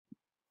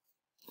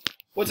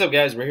What's up,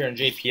 guys? We're here in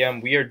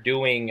JPM. We are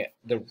doing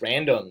the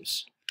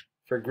randoms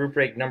for group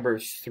break number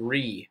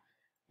 3.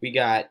 We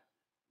got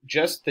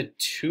just the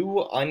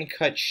 2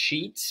 uncut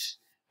sheets,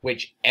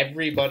 which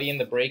everybody in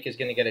the break is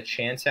going to get a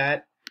chance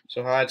at.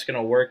 So how that's going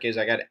to work is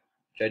I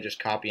just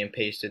copy and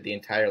pasted the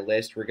entire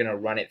list. We're going to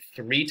run it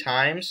 3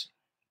 times,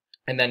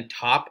 and then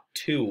top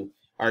 2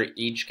 are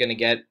each going to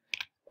get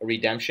a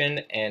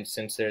redemption. And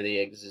since they're the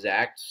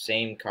exact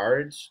same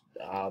cards,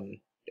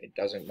 it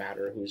doesn't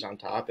matter who's on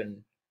top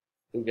and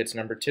who gets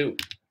number 2.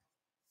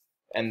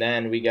 And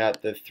then we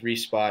got the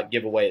 3-spot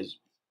giveaways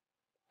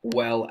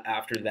well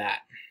after that.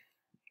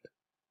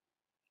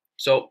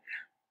 So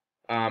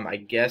I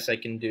guess I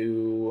can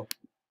do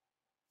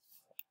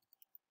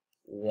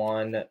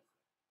one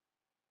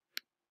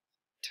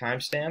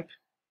timestamp.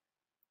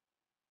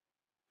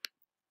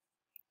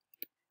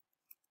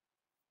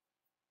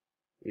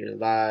 We're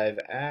live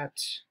at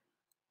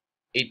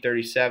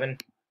 8:37.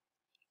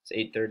 It's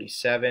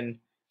 8:37.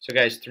 So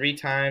guys, 3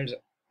 times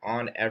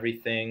on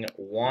everything.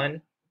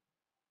 1,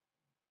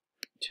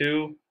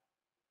 2,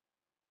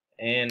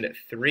 and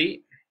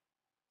 3.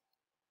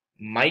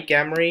 Mike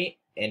Emery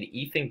and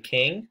Ethan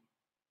King.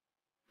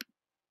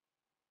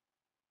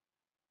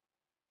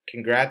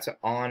 Congrats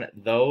on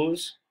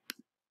those.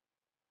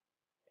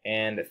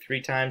 And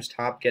 3 times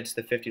top gets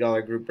the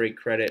 $50 group break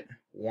credit.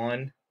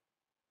 1,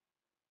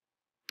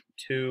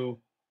 2,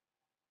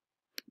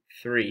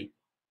 3.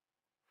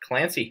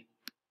 Clancy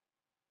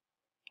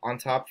on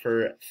top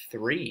for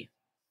 3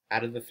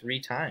 out of the 3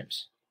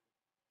 times.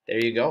 There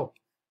you go.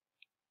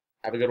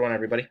 Have a good one,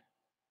 everybody.